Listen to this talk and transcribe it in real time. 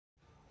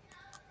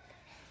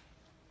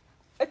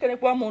Ekene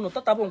kwa mo no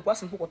tata bo nkwa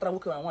simple kotara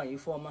woke wan wan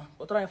ifoma.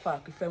 Kotara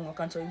fa kife won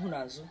kan ihu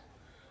nazo.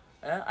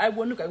 I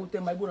wonu ka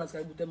gute my bonus ka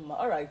gute ma.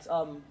 All right,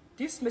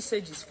 this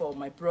message is for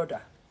my brother,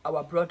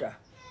 our brother.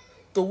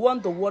 The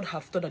one the world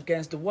have done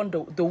against, the one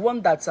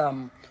that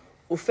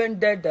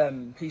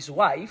offended his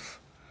wife,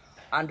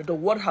 and the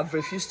world have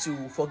refused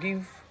to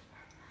forgive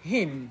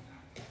him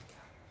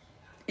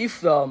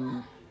if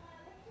the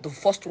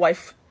first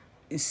wife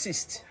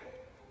insists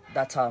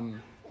that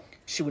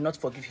she will not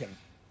forgive him.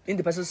 In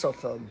the presence of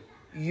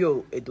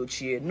Yul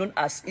Edochie, known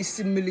as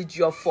Isimili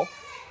Jiofo,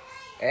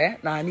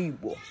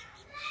 Nanibo.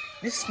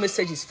 This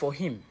message is for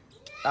him.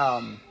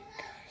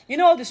 You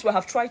know, this way I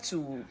have tried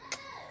to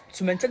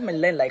maintain my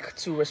lane, like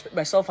to respect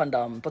myself, and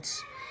but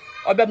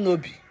Obem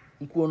Nobi,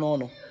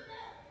 no.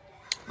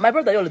 My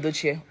brother Yul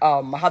Edochie,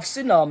 I have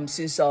seen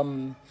since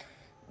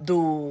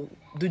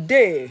the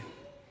day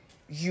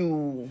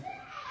you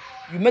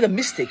made a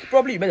mistake.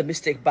 Probably you made a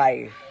mistake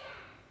by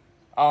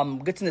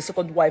getting a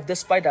second wife,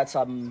 despite that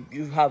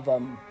you have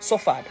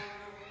suffered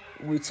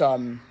with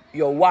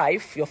your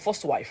wife, your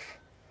first wife.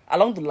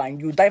 Along the line,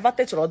 you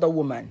diverted to another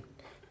woman,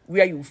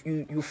 where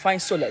you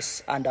find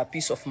solace and a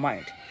peace of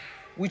mind,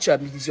 which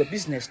is your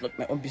business, not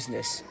my own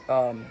business.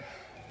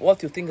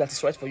 What you think that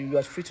is right for you, you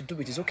are free to do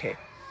it. Is okay.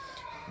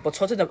 But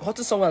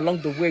hurting someone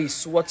along the way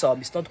is what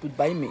is not good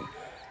by me,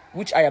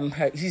 which I am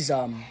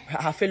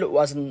her fellow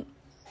wasn't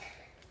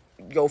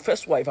your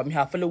first wife. I'm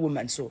her fellow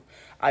woman, so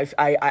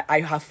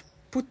I have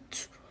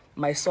put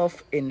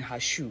myself in her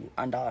shoe,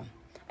 and I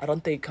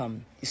don't think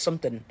it's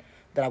something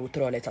that I would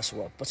throw a let as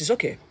well. But it's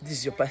okay.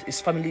 This is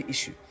it's family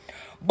issue.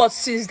 But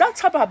since that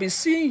time, I've been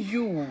seeing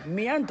you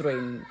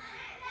meandering,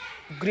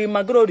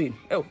 grimagroring,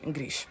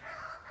 English,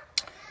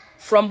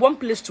 from one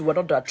place to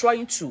another,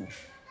 trying to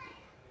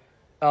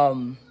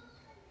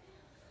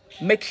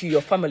make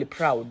your family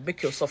proud,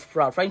 make yourself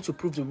proud, trying to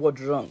prove the world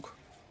wrong.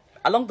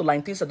 Along the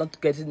line, things are not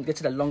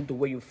getting along the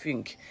way you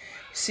think.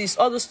 Since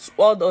all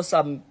those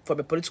from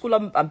the political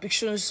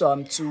ambitions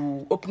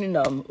to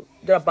opening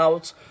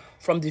thereabout,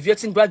 from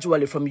deviating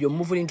gradually from your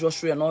moving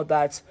industry and all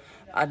that,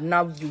 and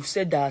now you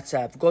said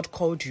that God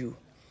called you.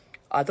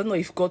 I don't know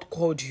if God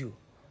called you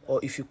or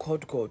if you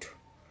called God,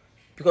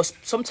 because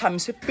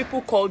sometimes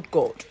people called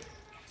God,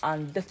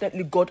 and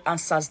definitely God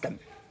answers them.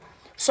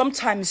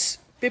 Sometimes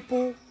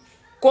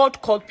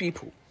God called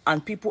people,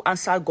 and people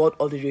answer God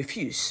or they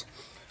refuse.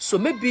 So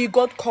maybe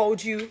God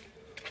called you,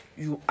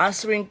 you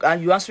answering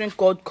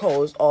God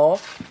calls, or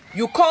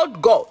you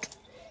called God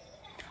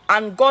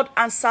and God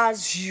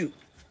answers you.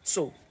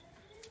 So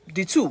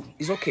the two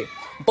is okay.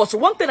 But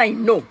one thing I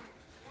know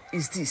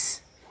is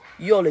this: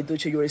 Yul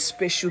Edochie, you're a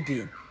special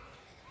being.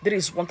 There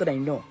is one thing I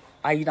know.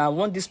 I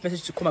want this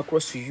message to come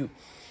across to you.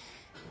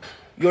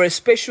 You're a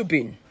special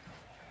being,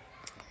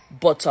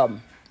 but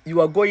you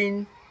are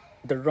going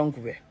the wrong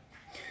way.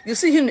 You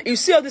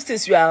see all these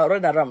things you are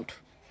running around.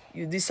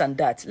 You this and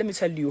that. Let me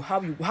tell you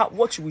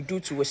what you will do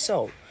to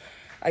yourself.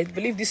 I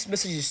believe this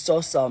message is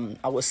just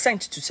I was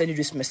sent to send you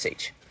this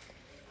message.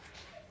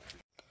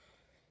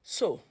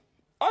 So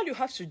all you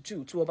have to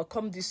do to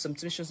overcome these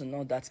temptations and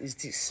all that is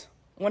this: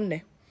 one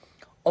day,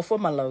 offer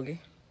maloge,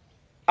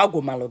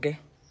 ago maloge.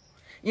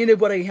 You know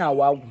what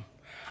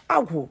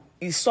ago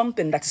is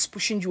something that is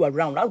pushing you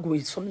around. Ago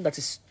is something that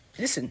is,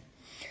 listen,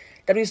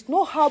 there is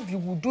no how you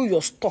will do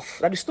your stuff.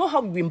 There is no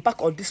how you will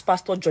embark on this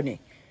pastor journey.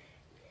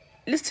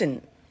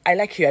 Listen, I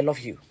like you, I love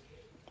you.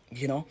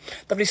 You know,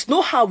 there is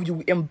no how you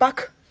will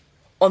embark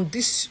on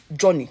this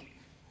journey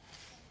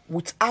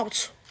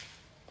without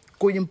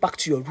going back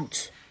to your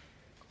roots.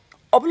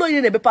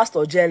 Pastor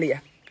Jelia,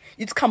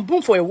 it can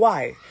boom for a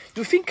while.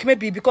 You think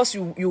maybe because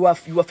you are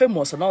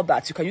famous and all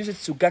that, you can use it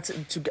to get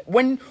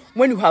when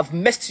you have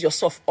messed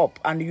yourself up,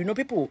 and you know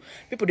people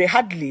they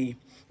hardly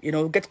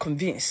get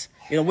convinced.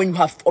 When you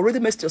have already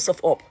messed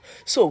yourself up.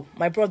 So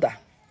my brother,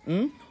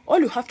 all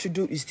you have to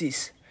do is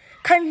this.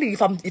 Kindly,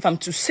 if I'm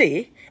to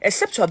say,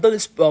 except you have done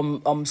this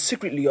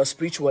secretly or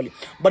spiritually,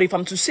 but if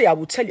I'm to say, I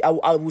will tell you,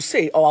 I will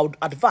say, or I would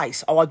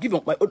advise, or I'll give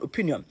you my own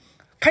opinion.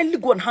 Kindly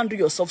go and handle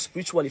yourself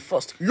spiritually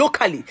first,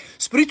 locally,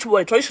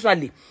 spiritually,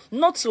 traditionally.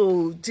 Not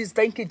so, just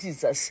thank you,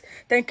 Jesus.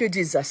 Thank you,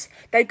 Jesus.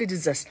 Thank you,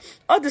 Jesus.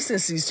 All these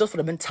things is just for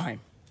the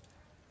meantime.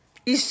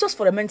 It's just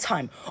for the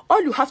meantime.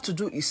 All you have to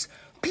do is,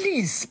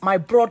 please, my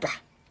brother,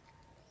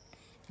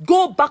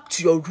 go back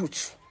to your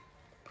roots.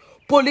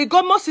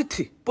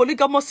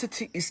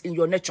 Polygamosity is in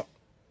your nature.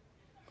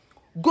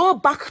 Go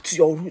back to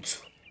your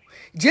roots.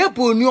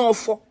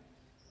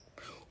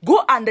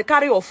 Go and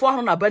carry your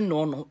 400 ben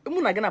no.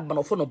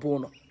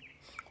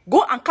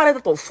 Go and carry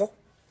that of 4.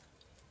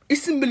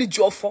 It's simply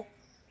job.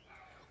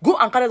 Go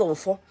and carry that of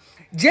 4.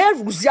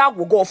 Jeruzia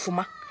will go for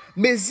ma.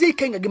 Mezi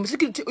kenga gemesi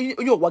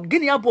you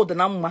wagini about the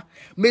namma.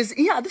 Mezi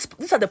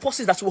these are the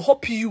forces that will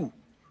help you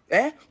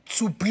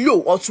to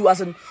blow or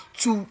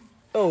to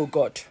oh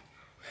God.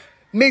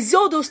 Mezi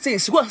all those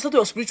things. Go and start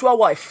your spiritual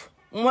wife.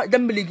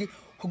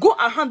 Go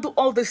and handle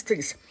all these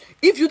things.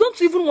 If you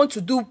don't even want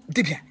to do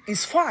dibia,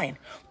 it's fine.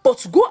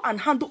 But go and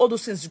handle all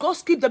those things.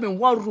 Just keep them in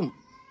one room.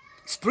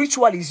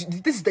 Spiritually,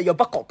 this is your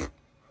backup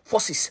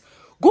forces.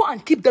 Go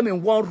and keep them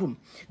in one room.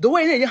 The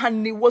way your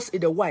hand was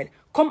in the wild.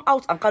 Come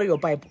out and carry your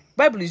Bible.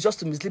 Bible is just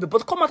to mislead,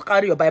 but come out and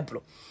carry your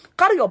Bible.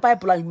 Carry your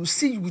Bible and you will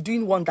see you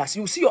doing wonders.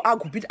 You will see your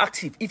algo being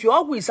active. If your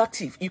algo is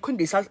active, your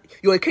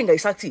king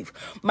is active.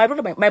 My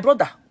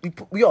brother,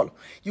 we all,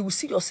 you will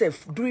see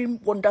yourself doing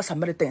wonders and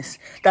many things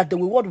that the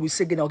word will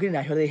say again or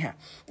again.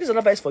 This is an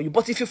advice for you.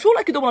 But if you feel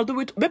like you don't want to do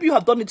it, maybe you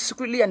have done it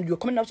secretly and you're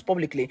coming out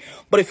publicly.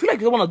 But if you feel like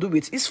you don't want to do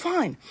it, it's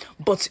fine.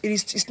 But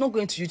it's not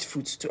going to use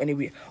fruit to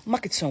anywhere.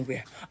 Mark it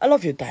somewhere. I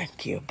love you.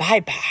 Thank you. Bye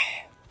bye.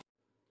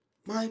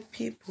 My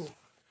people,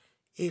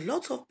 a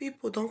lot of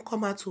people don't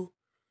come out to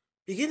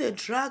begin to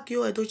drag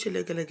Yul Edochie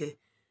lege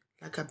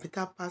like I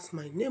better pass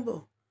my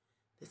neighbor.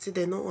 They say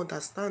they don't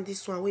understand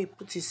this one where he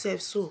put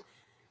himself, so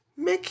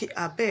make it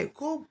abeg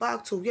go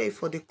back to where he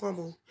for the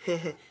come.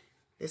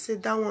 They say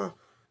that one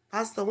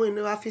pastor when he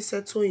never fit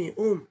settle in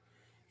home.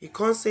 He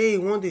can't say he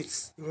want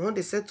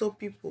to settle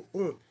people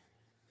home.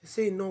 They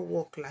say it no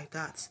work like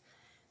that.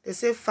 They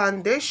say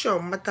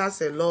foundation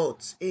matters a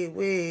lot. Hey,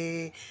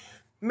 wait,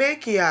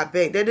 make it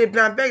abeg.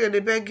 They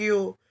beg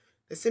you.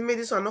 They say make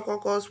this one not gonna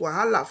cause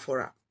wahala for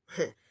her.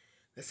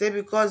 They say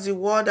because the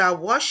word are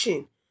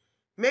washing,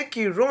 make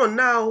it run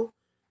now.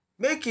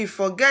 Make it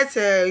forget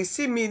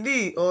see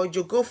me or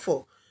jogo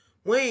for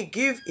when he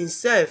give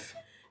himself.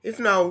 If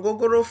now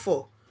go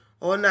for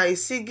or now he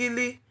see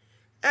gilly,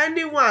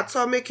 anyone at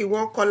all make it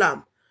one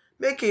column.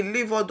 Make it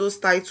leave all those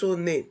title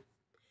name.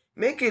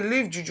 Make it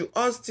leave Juju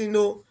Austin.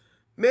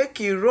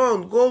 Make it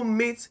run go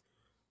meet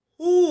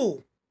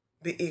who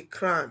be a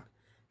crown.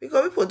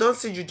 Because people don't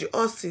see Juju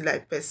Austin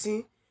like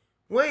person.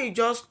 When you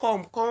just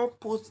come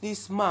put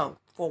this man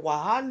for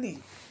wahali.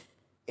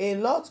 A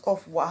lot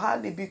of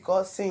wahali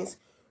because since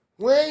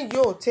when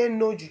you take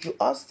no Juju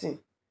Austin,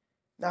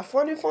 na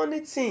funny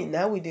thing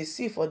now we dey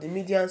see for the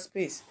media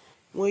space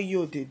when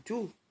you they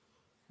do.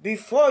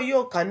 Before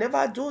you can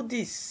never do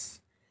this.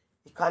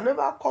 You can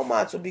never come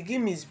out to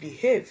begin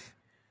misbehave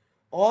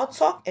or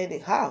talk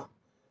anyhow.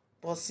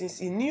 But since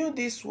he knew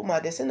this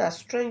woman, they say a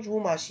strange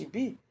woman she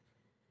be.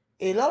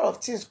 A lot of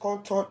things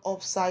can't turn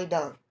upside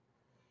down.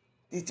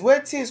 The way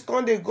things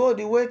can't they go,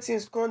 the way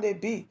things can't they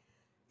be.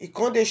 It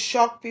can't they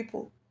shock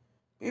people.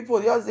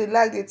 People just they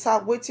like the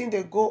talk, waiting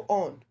they go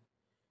on.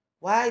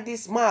 Why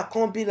this man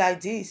can't be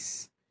like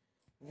this?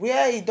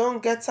 Where he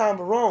don't get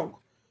time wrong,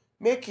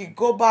 make it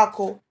go back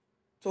to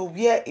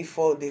where he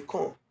for they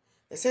come.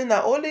 They say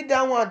now only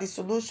that one the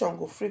solution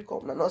go freak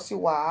up. Now not see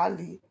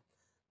wahali.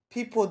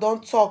 People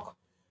don't talk.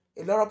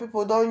 A lot of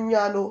people don't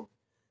know.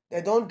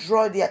 They don't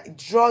draw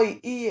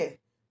ear,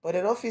 but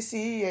they don't feel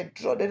see ear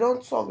draw. They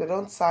don't talk. They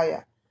don't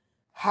tire.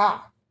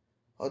 Ha!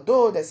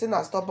 Although they say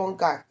na stubborn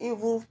guy,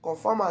 even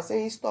confirm and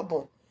say he's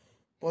stubborn,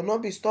 but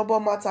not be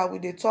stubborn matter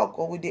with the talk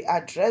or with the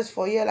address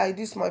for here like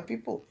this, my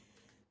people.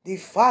 The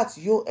fact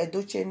Yul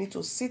Edochie need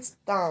to sit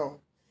down,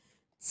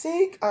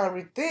 think and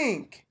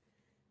rethink.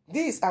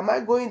 This, am I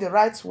going the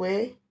right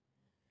way?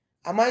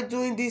 Am I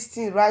doing this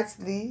thing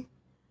rightly?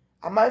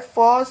 Am I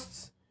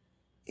forced?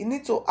 You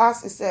need to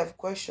ask yourself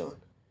question.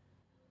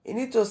 You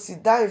need to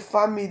sit down in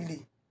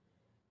family.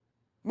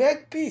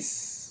 Make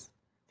peace.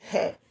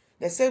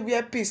 They say we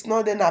have peace,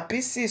 not then a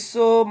peace is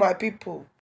so, my people.